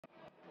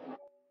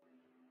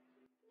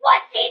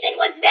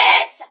was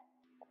this?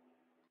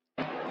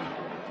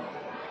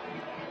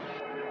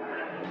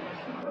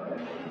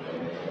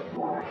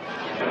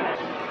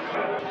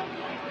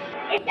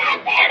 Is that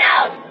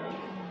Thanos?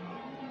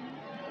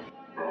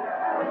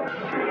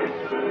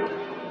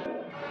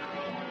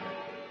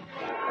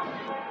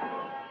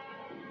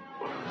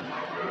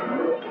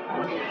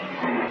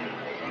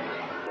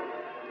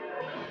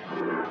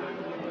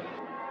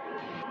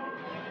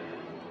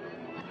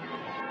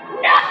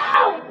 No!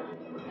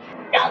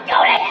 Don't go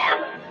to him!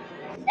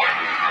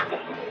 Stop!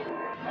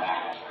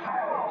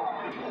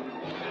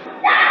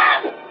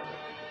 Stop!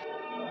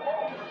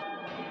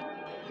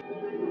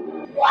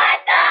 What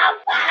the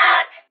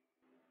fuck?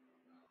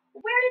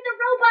 Where did the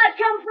robot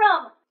come from?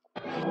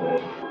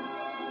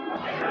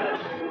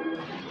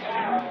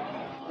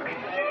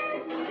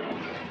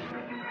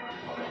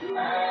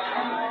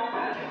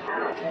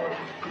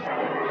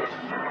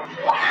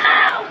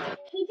 Wow!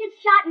 He just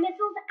shot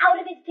missiles out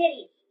of his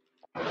titties.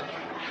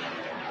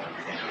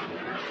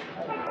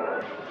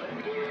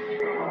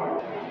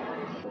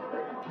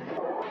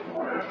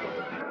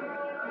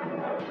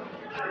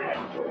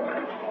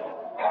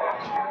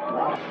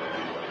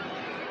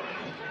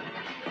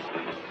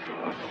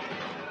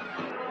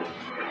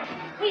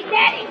 He's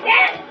dead, he's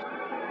dead!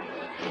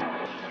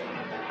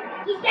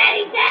 He's dead,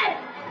 he's dead!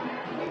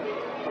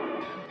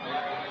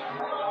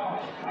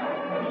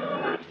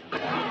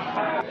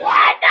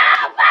 What the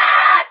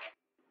fuck?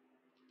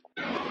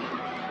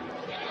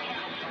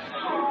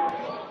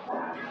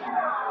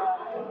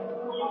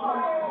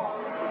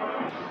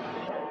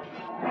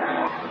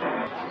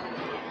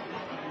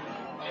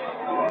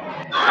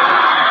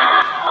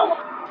 Oh!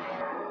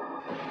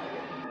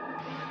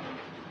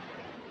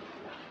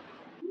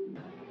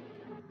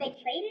 They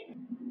traded?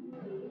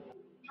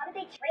 How did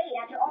they trade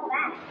after all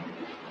that?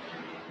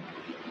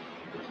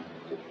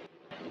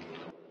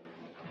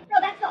 No,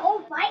 that's the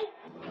whole fight?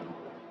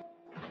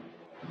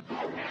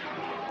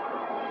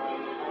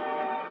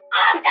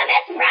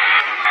 Optimus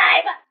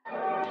Prime!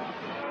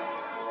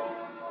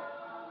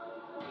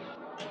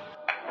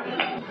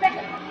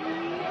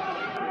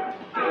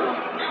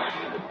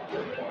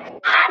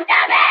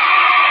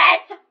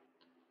 Optimus!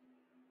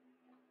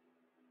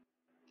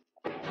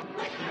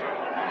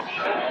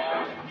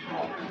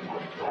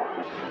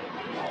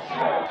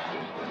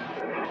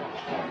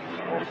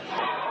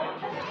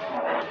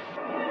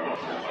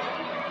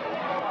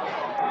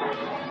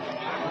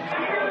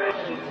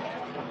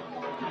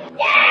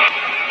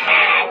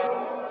 Yes!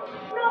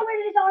 No, where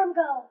did his arm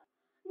go?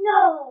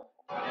 No!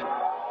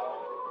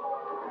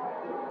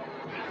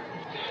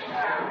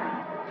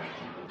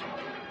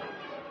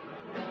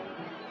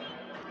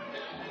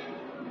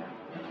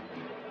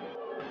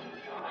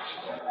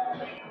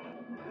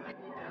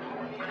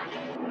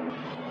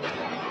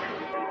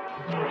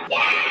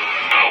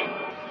 Yes!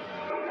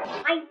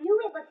 I knew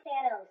it was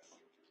Thanos.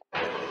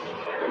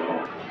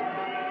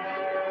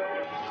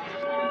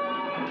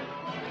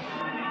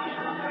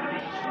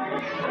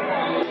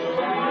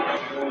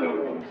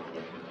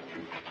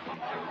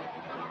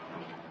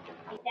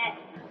 He's dead.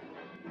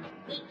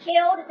 He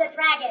killed the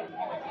dragon.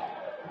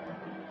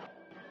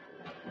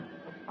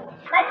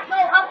 Let's go,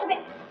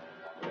 Optimus.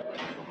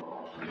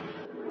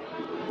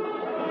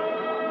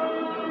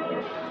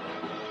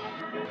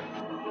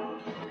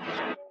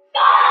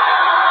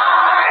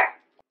 Score!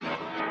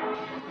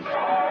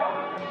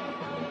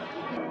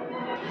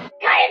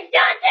 Cut his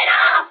Johnson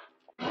off!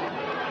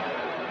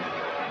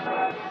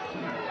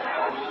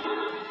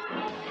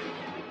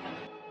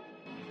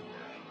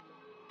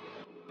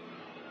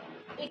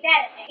 He's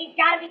dead. He's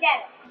gotta be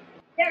dead.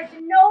 There's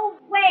no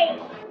way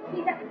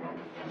he's a...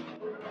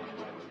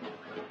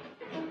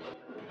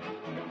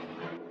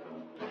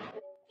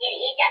 Did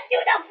he just do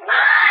the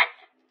flood?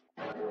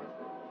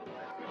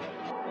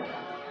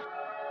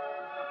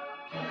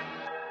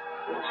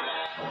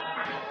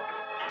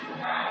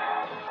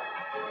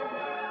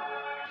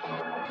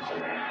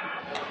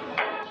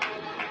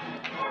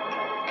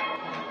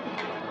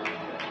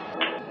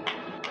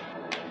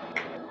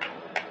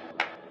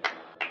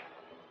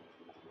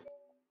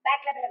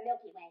 Back limit of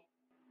Milky Way.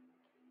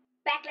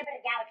 Back limit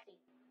of Galaxy.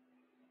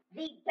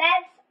 The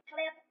best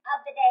clip of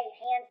the day,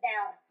 hands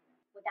down,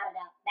 without a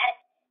doubt. That,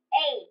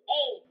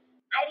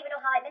 I don't even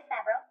know how I missed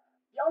that, bro.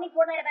 The only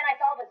Fortnite event I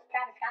saw was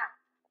Travis Scott.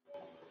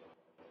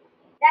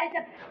 That is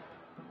a...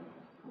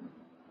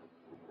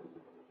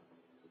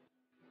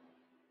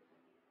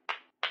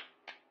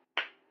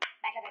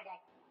 Back limit of the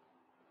day.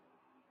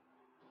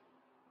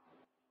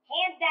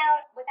 Hands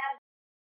down, without a